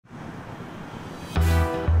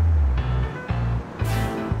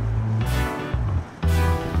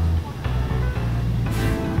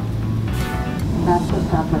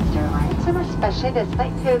session is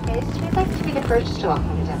Flight Code-based. We'd like to be the first to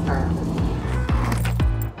welcome you to Denver.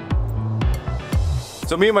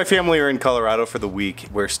 So me and my family are in Colorado for the week.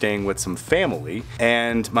 We're staying with some family,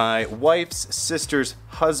 and my wife's sister's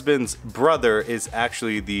husband's brother is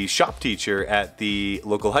actually the shop teacher at the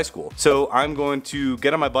local high school. So I'm going to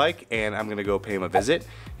get on my bike and I'm gonna go pay him a visit.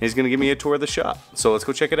 He's gonna give me a tour of the shop. So let's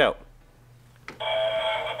go check it out.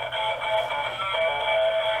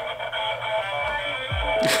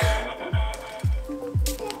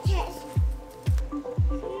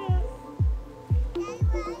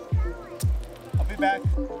 Back.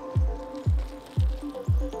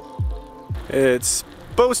 It's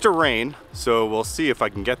supposed to rain, so we'll see if I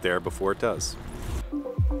can get there before it does.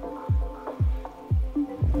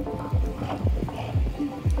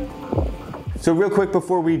 So real quick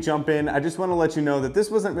before we jump in, I just want to let you know that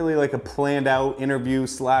this wasn't really like a planned out interview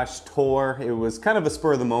slash tour. It was kind of a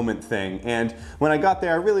spur of the moment thing. And when I got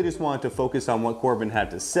there, I really just wanted to focus on what Corbin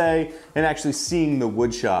had to say and actually seeing the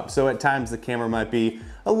wood shop. So at times the camera might be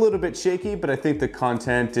a little bit shaky, but I think the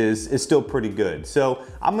content is still pretty good. So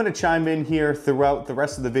I'm gonna chime in here throughout the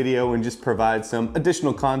rest of the video and just provide some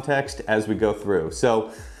additional context as we go through.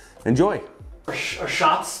 So enjoy. Our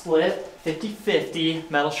shop split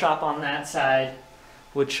 50-50, metal shop on that side,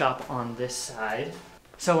 wood shop on this side.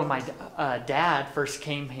 So when my dad first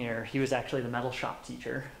came here, he was actually the metal shop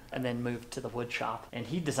teacher and then moved to the wood shop, and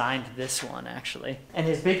he designed this one actually. And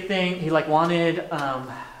his big thing, he like wanted,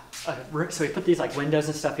 so he put these like windows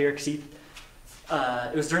and stuff here because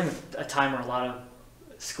it was during a time where a lot of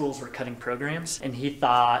schools were cutting programs, and he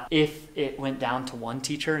thought if it went down to one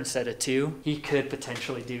teacher instead of two, he could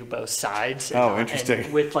potentially do both sides. Oh, interesting.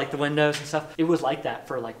 And with like the windows and stuff. It was like that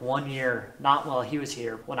for like 1 year, not while he was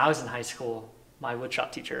here. When I was in high school, my wood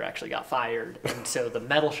shop teacher actually got fired, and so the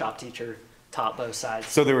metal shop teacher taught both sides.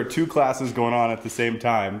 So there were two classes going on at the same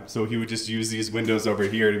time, so he would just use these windows over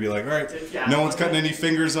here to be like, all right, yeah, no one's cutting any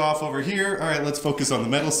fingers off over here, all right, let's focus on the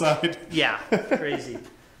metal side. Yeah, crazy.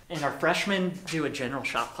 And our freshmen do a general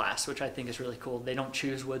shop class, which I think is really cool. They don't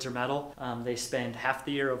choose woods or metal. They spend half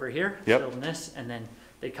the year over here building this, and then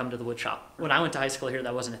they come to the wood shop. When I went to high school here,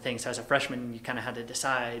 that wasn't a thing. So as a freshman, you kind of had to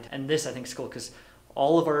decide. And this, I think, is cool because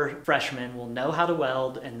all of our freshmen will know how to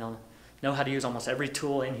weld, and they'll know how to use almost every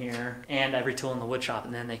tool in here and every tool in the wood shop,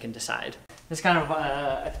 and then they can decide. It's kind of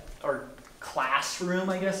our classroom,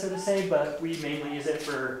 I guess, so to say, but we mainly use it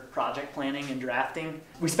for project planning and drafting.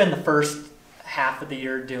 We spend the first half of the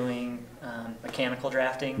year doing mechanical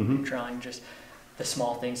drafting, drawing just the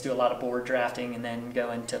small things, do a lot of board drafting, and then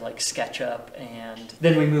go into like SketchUp, and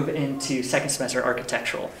then we move into second semester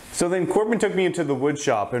architectural. So then Corbin took me into the wood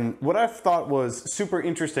shop, and what I thought was super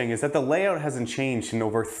interesting is that the layout hasn't changed in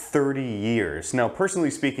over 30 years. Now,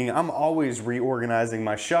 personally speaking, I'm always reorganizing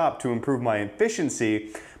my shop to improve my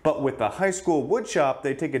efficiency, but with the high school wood shop,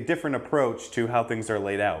 they take a different approach to how things are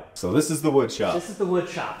laid out. So this is the wood shop. This is the wood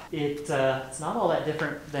shop. It's not all that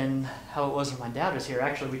different than how it was when my dad was here.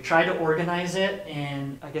 Actually, we tried to organize it,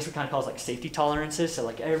 and I guess we kind of call it like safety tolerances. So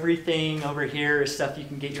like everything over here is stuff you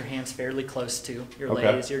can get your hands fairly close to. Your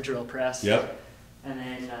lathes, your drill press. Yep. And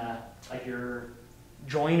then like your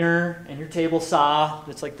joiner and your table saw.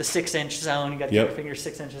 It's like the 6-inch zone. You got to keep your fingers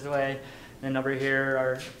 6 inches away. And then over here,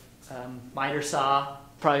 our miter saw.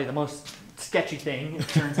 Probably the most sketchy thing, it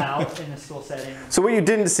turns out, in a school setting. So what you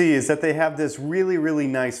didn't see is that they have this really, really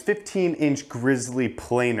nice 15-inch grizzly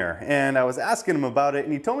planer. And I was asking him about it,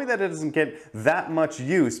 and he told me that it doesn't get that much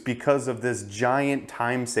use because of this giant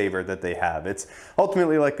time saver that they have. It's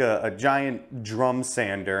ultimately like a giant drum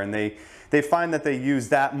sander, and they find that they use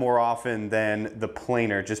that more often than the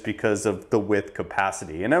planer just because of the width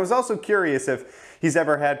capacity. And I was also curious if he's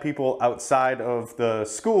ever had people outside of the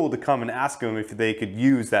school to come and ask him if they could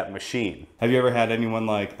use that machine. Have you ever had anyone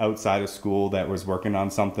like outside of school that was working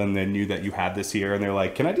on something, they knew that you had this here, and they're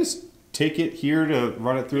like, can I just take it here to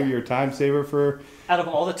run it through your time saver for? Out of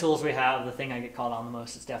all the tools we have, the thing I get called on the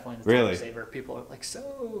most is definitely the time saver. People are like,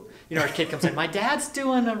 so, you know, our kid comes in, my dad's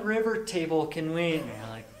doing a river table, can we? And you're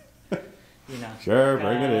like, you know, sure,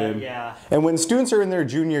 bring it in. Yeah. And when students are in their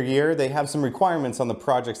junior year, they have some requirements on the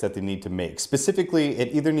projects that they need to make. Specifically,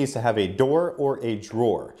 it either needs to have a door or a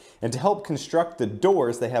drawer. And to help construct the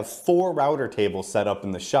doors, they have 4 router tables set up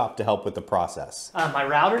in the shop to help with the process. My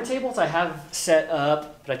router tables I have set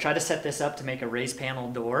up, but I try to set this up to make a raised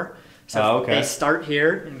panel door. So they start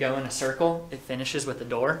here and go in a circle. It finishes with the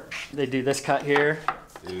door. They do this cut here.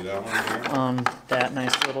 Do that one here. On that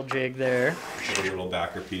nice little jig there. A little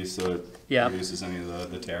backer piece so it reduces any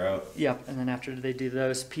of the tear out. Yep, and then after they do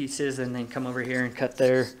those pieces, and then come over here and cut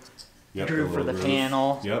their groove for the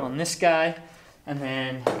panel on this guy. And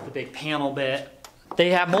then the big panel bit,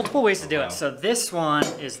 They have multiple ways to do it. So this one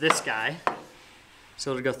is this guy.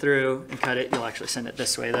 So it'll go through and cut it. You'll actually send it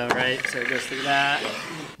this way though, right? So it goes through that.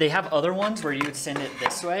 They have other ones where you would send it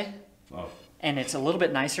this way. Oh. And it's a little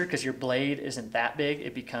bit nicer because your blade isn't that big.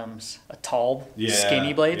 It becomes a tall,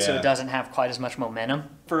 skinny blade, so it doesn't have quite as much momentum.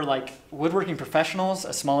 For like woodworking professionals,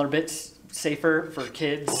 a smaller bit's safer. For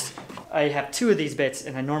kids, I have 2 of these bits,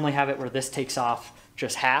 and I normally have it where this takes off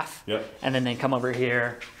just half, and then they come over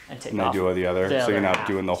here and take off. And they do the other, so you're not half.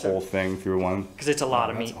 doing the whole thing through one. Because it's a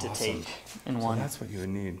lot of meat to take in one. So that's what you would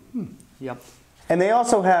need. Yep. And they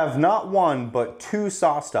also have not 1, but 2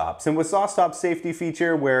 saw stops. And with saw stop safety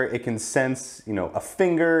feature where it can sense, you know, a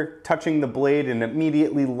finger touching the blade and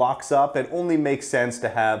immediately locks up, it only makes sense to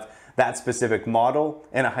have that specific model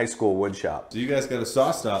in a high school wood shop. So you guys got a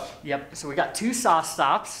saw stop. Yep, so we got 2 saw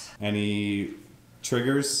stops. Any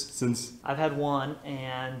triggers since? I've had 1,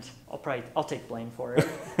 and I'll take blame for it.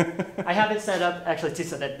 I have it set up actually too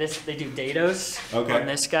so that they do dados on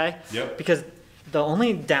this guy. Yep. Because the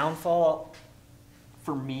only downfall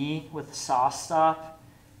for me with the saw stop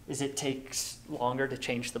is it takes longer to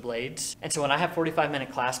change the blades. And so when I have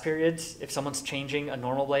 45-minute class periods, if someone's changing a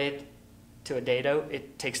normal blade to a dado,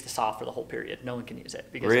 it takes the saw for the whole period. No one can use it.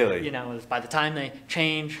 Because, you know, by the time they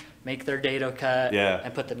change, make their dado cut,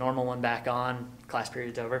 and put the normal one back on, class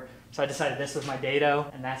period's over. So I decided this was my dado,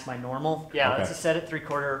 and that's my normal. Yeah, that's a set at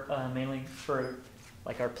 3/4, mainly for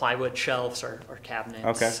like our plywood shelves or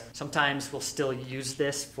cabinets. Sometimes we'll still use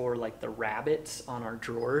this for like the rabbits on our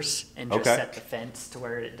drawers and just set the fence to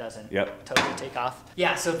where it doesn't totally take off.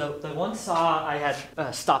 Yeah, so the one saw I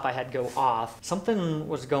had, stop I had go off, something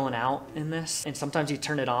was going out in this, and sometimes you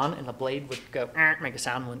turn it on and the blade would go, make a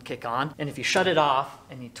sound and wouldn't kick on. And if you shut it off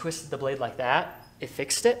and you twisted the blade like that, it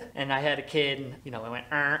fixed it. And I had a kid, and, you know, it went,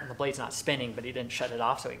 and the blade's not spinning, but he didn't shut it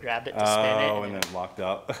off, so he grabbed it to spin it. Oh, and it locked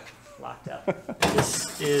up. Locked up.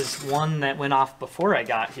 This is one that went off before I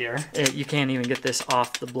got here. You can't even get this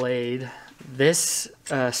off the blade. This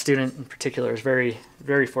student in particular is very,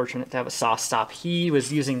 very fortunate to have a saw stop. He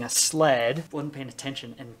was using a sled, wasn't paying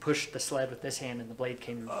attention, and pushed the sled with this hand, and the blade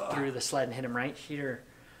came through the sled and hit him right here,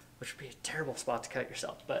 which would be a terrible spot to cut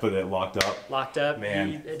yourself. But it locked up? Locked up. Man.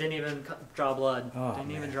 It didn't even draw blood.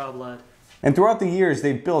 Didn't even draw blood. And throughout the years,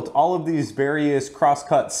 they've built all of these various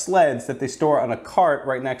cross-cut sleds that they store on a cart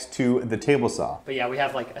right next to the table saw. But yeah, we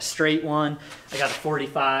have like a straight one. I got a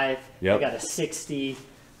 45. I got a 60.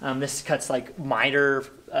 This cuts like miter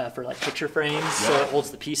for like picture frames, so it holds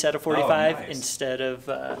the piece at a 45 instead of.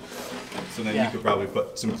 So then you could probably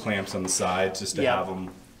put some clamps on the side just to have them.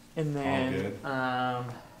 And then.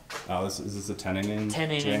 Oh, is this a 10-inch?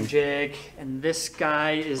 10-inch jig, and this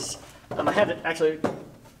guy is. I had actually.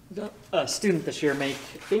 A student this year make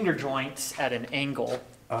finger joints at an angle.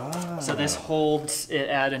 So this holds it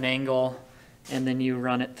at an angle, and then you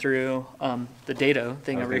run it through the dado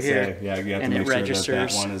thing over here. You have and to it make registers. sure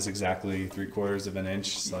that one is exactly 3/4 of an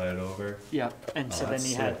inch. Slide it over. Yep. And so then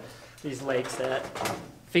you had these legs that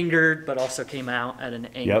fingered, but also came out at an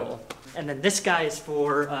angle. And then this guy is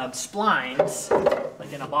for splines,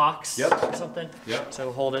 like in a box or something.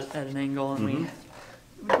 So hold it at an angle, and we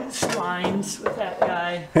splines with that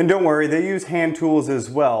guy. And don't worry, they use hand tools as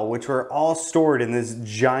well, which are all stored in this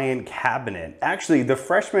giant cabinet. Actually, the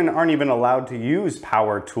freshmen aren't even allowed to use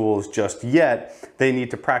power tools just yet. They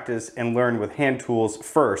need to practice and learn with hand tools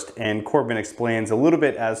first, and Corbin explains a little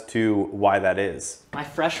bit as to why that is. My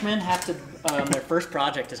freshmen have to, their first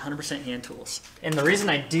project is 100% hand tools. And the reason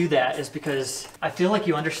I do that is because I feel like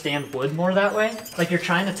you understand wood more that way. Like you're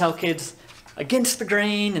trying to tell kids, against the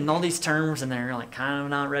grain and all these terms, and they're like kind of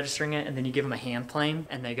not registering it, and then you give them a hand plane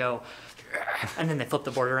and they go, and then they flip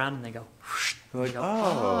the board around and they go, like,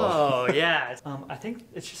 oh yeah. I think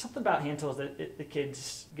it's just something about hand tools that the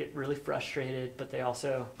kids get really frustrated, but they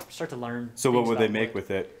also start to learn. So what would they make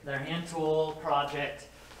with it? Their hand tool project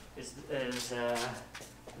is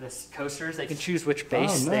this coasters. They can choose which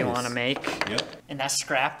base they want to make. And that's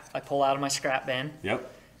scrap. I pull out of my scrap bin.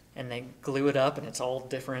 And they glue it up, and it's all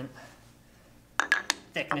different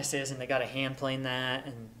thicknesses, and they got to hand plane that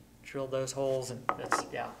and drill those holes, and that's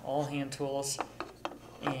all hand tools.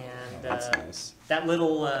 And nice. That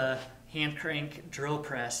little hand crank drill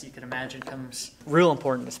press, you can imagine, comes real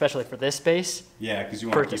important, especially for this space. Yeah, because you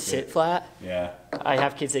want for it to sit flat. Yeah. I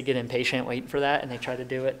have kids that get impatient waiting for that, and they try to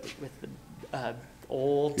do it with the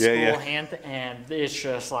old school hand, and it's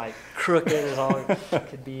just like crooked as all it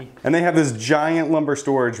could be. And they have this giant lumber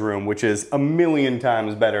storage room, which is a million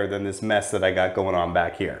times better than this mess that I got going on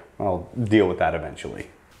back here. I'll deal with that eventually.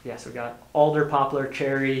 Yeah, so we got alder, poplar,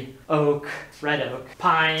 cherry, oak, red oak,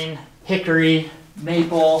 pine, hickory,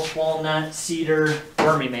 maple, walnut, cedar,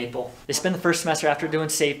 wormy maple. They spend the first semester after doing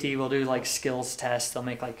safety. We'll do like skills tests. They'll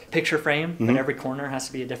make like picture frame, but every corner has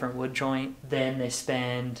to be a different wood joint. Then they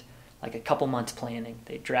spend like a couple months planning.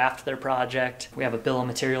 They draft their project. We have a bill of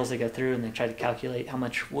materials they go through and they try to calculate how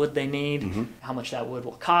much wood they need, how much that wood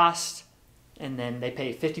will cost, and then they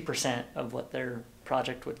pay 50% of what their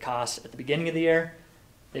project would cost at the beginning of the year.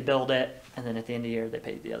 They build it, and then at the end of the year, they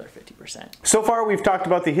pay the other 50%. So far, we've talked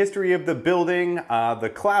about the history of the building, the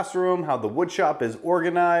classroom, how the woodshop is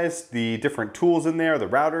organized, the different tools in there, the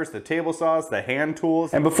routers, the table saws, the hand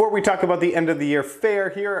tools. And before we talk about the end of the year fair,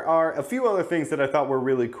 here are a few other things that I thought were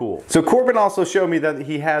really cool. So Corbin also showed me that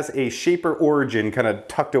he has a Shaper Origin kind of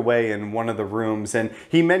tucked away in one of the rooms, and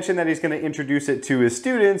he mentioned that he's going to introduce it to his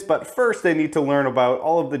students, but first they need to learn about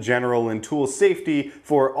all of the general and tool safety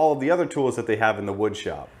for all of the other tools that they have in the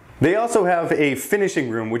woodshop. They also have a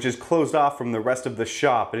finishing room which is closed off from the rest of the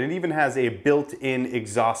shop, and it even has a built-in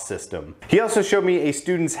exhaust system. He also showed me a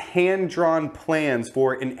student's hand-drawn plans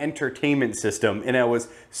for an entertainment system, and I was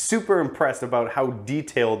super impressed about how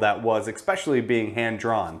detailed that was, especially being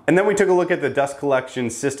hand-drawn. And then we took a look at the dust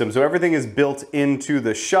collection system. So everything is built into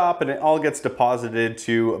the shop and it all gets deposited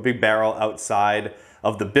to a big barrel outside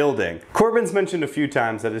of the building. Corbin's mentioned a few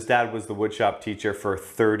times that his dad was the woodshop teacher for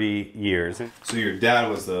 30 years. So your dad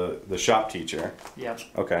was the shop teacher? Yep.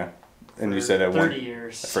 Okay. And for you said at 30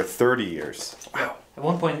 years. For 30 years. Wow. At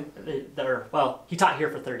one point, well, he taught here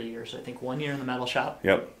for 30 years. I think 1 year in the metal shop.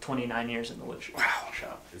 Yep. 29 years in the wood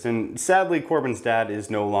shop. And sadly, Corbin's dad is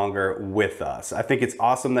no longer with us. I think it's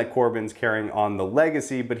awesome that Corbin's carrying on the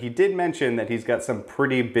legacy, but he did mention that he's got some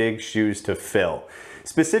pretty big shoes to fill.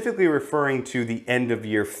 Specifically referring to the end of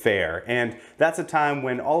year fair. And that's a time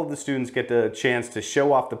when all of the students get the chance to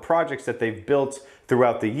show off the projects that they've built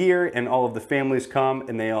throughout the year, and all of the families come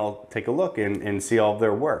and they all take a look and see all of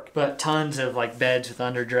their work. But tons of like beds with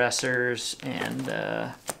underdressers and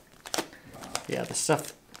yeah, the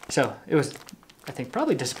stuff. So it was, I think,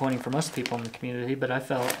 probably disappointing for most people in the community, but I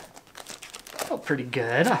felt pretty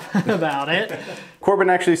good about it. Corbin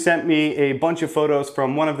actually sent me a bunch of photos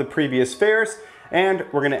from one of the previous fairs, and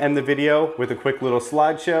we're going to end the video with a quick little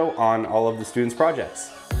slideshow on all of the students'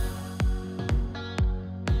 projects.